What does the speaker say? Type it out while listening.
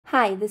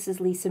Hi, this is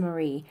Lisa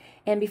Marie,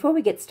 and before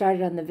we get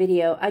started on the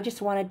video, I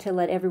just wanted to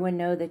let everyone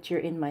know that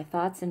you're in my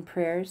thoughts and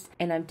prayers,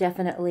 and I'm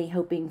definitely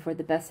hoping for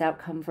the best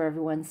outcome for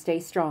everyone. Stay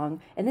strong.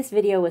 And this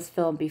video was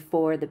filmed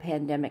before the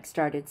pandemic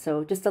started,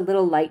 so just a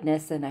little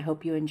lightness, and I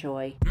hope you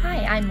enjoy. Hi,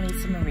 I'm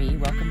Lisa Marie.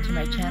 Welcome to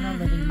my channel,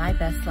 Living My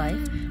Best Life,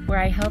 where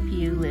I help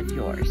you live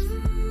yours.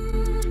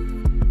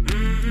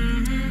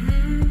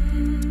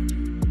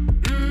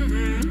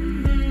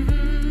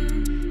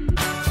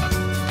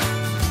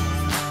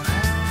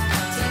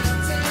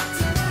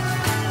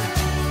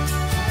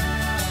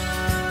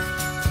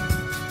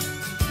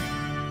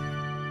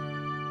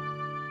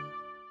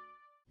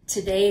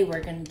 Today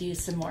we're going to do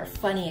some more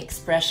funny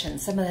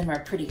expressions. Some of them are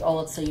pretty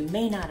old, so you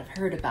may not have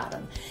heard about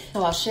them.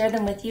 So I'll share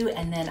them with you,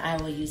 and then I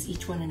will use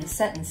each one in a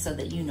sentence so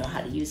that you know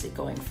how to use it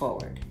going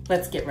forward.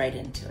 Let's get right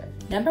into it.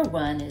 Number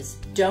one is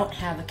don't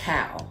have a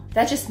cow.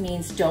 That just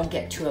means don't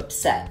get too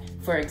upset.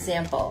 For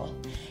example,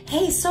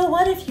 hey, so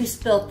what if you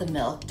spilt the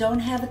milk? Don't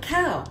have a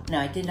cow. No,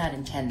 I did not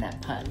intend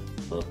that pun.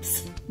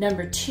 Oops.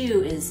 Number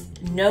two is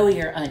know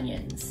your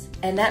onions,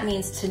 and that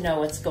means to know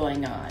what's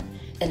going on.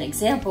 An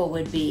example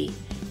would be,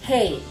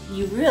 hey,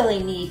 you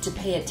really need to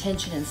pay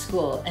attention in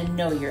school and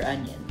know your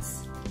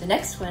onions. The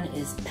next one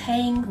is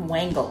pang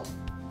wangle.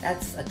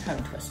 That's a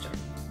tongue twister.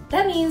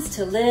 That means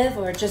to live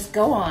or just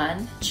go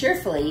on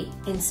cheerfully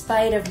in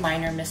spite of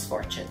minor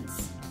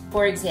misfortunes.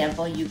 For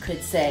example, you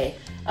could say,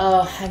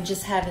 oh, I'm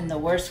just having the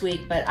worst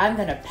week, but I'm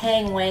gonna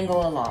pang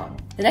wangle along.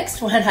 The next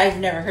one, I've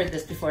never heard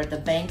this before, the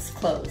bank's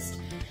closed.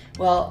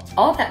 Well,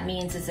 all that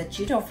means is that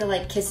you don't feel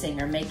like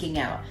kissing or making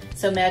out.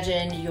 So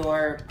imagine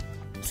your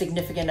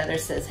significant other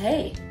says,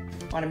 hey,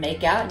 want to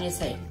make out? And you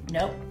say,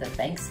 nope, the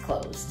bank's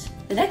closed.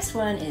 The next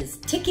one is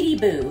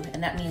tickety-boo,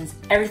 and that means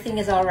everything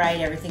is all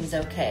right, everything's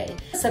okay.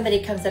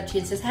 Somebody comes up to you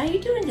and says, how are you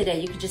doing today?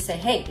 You could just say,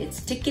 hey,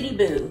 it's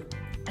tickety-boo.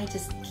 I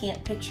just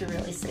can't picture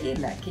really saying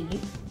that, can you?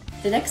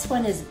 The next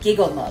one is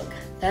giggle mug.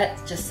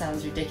 That just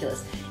sounds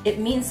ridiculous. It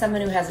means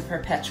someone who has a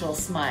perpetual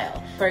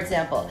smile. For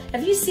example,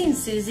 have you seen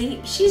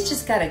Susie? She's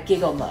just got a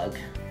giggle mug.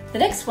 The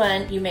next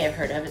one you may have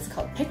heard of, it's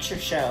called picture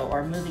show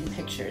or moving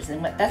pictures,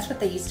 and that's what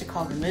they used to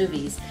call the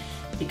movies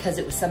because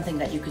it was something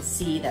that you could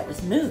see that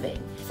was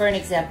moving. For an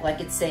example, I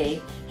could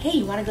say, hey,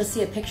 you want to go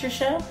see a picture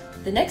show?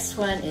 The next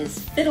one is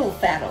fiddle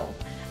faddle.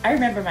 I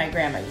remember my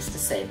grandma used to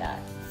say that.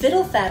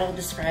 Fiddle faddle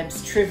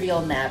describes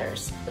trivial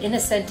matters. In a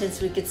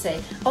sentence we could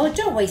say, oh,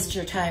 don't waste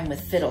your time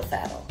with fiddle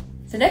faddle.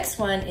 The next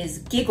one is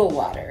giggle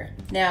water.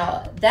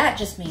 Now that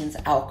just means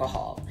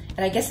alcohol.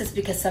 And I guess it's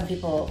because some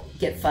people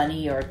get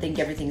funny or think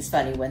everything's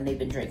funny when they've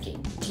been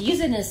drinking. To use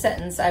it in a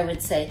sentence, I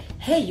would say,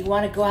 hey, you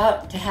want to go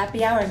out to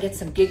happy hour and get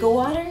some giggle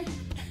water?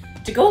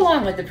 To go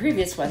along with the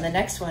previous one, the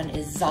next one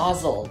is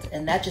zozzled,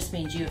 and that just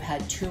means you've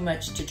had too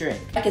much to drink.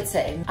 I could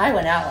say, I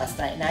went out last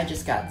night and I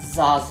just got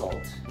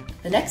zozzled.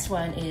 The next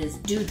one is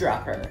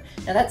dewdropper.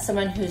 Now that's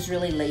someone who's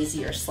really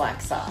lazy or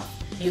slacks off.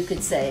 You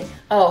could say,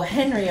 oh,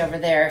 Henry over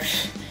there,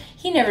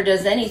 he never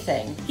does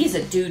anything. He's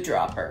a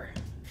dewdropper.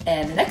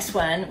 And the next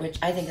one, which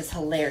I think is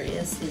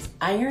hilarious, is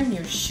iron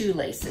your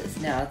shoelaces.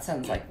 Now it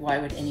sounds like, why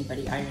would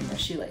anybody iron their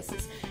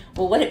shoelaces?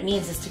 Well, what it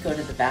means is to go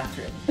to the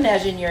bathroom.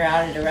 Imagine you're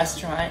out at a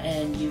restaurant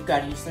and you've got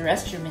to use the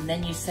restroom, and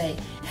then you say,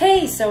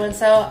 hey,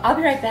 so-and-so, I'll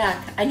be right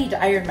back. I need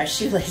to iron my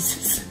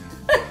shoelaces.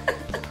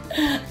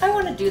 I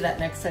want to do that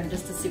next time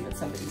just to see what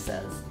somebody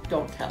says.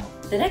 Don't tell.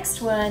 The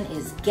next one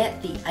is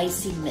get the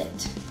icy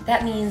mitt.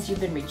 That means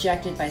you've been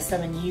rejected by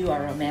someone you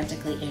are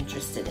romantically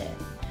interested in.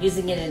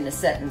 Using it in a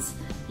sentence,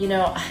 you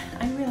know,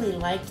 I really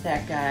liked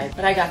that guy,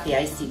 but I got the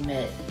icy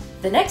mitt.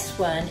 The next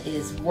one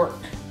is work.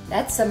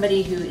 That's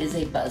somebody who is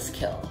a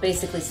buzzkill.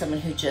 Basically someone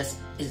who just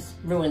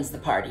ruins the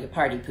party, a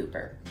party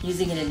pooper.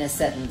 Using it in a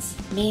sentence,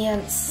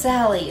 man,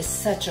 Sally is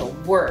such a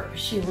work.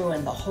 She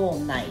ruined the whole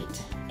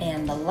night.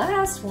 And the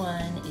last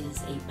one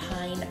is a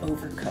pine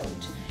overcoat.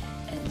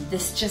 And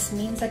this just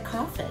means a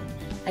coffin.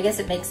 I guess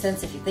it makes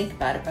sense if you think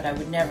about it, but I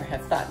would never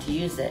have thought to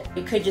use it.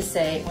 You could just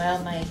say,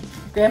 well, my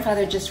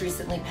grandfather just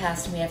recently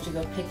passed and we have to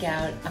go pick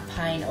out a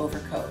pine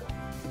overcoat.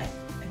 I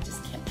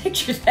just can't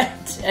picture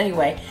that.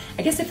 Anyway,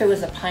 I guess if it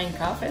was a pine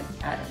coffin,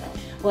 I don't know.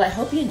 Well, I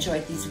hope you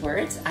enjoyed these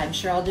words. I'm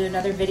sure I'll do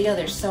another video.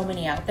 There's so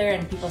many out there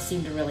and people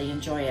seem to really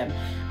enjoy them.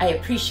 I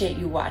appreciate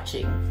you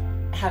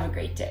watching. Have a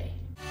great day.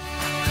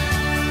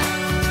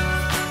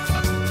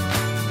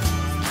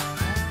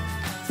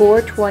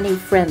 420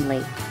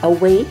 friendly, a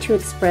way to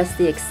express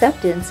the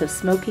acceptance of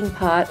smoking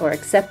pot or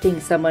accepting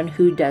someone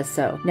who does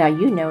so. Now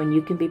you know, and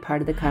you can be part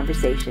of the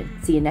conversation.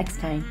 See you next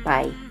time.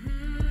 Bye.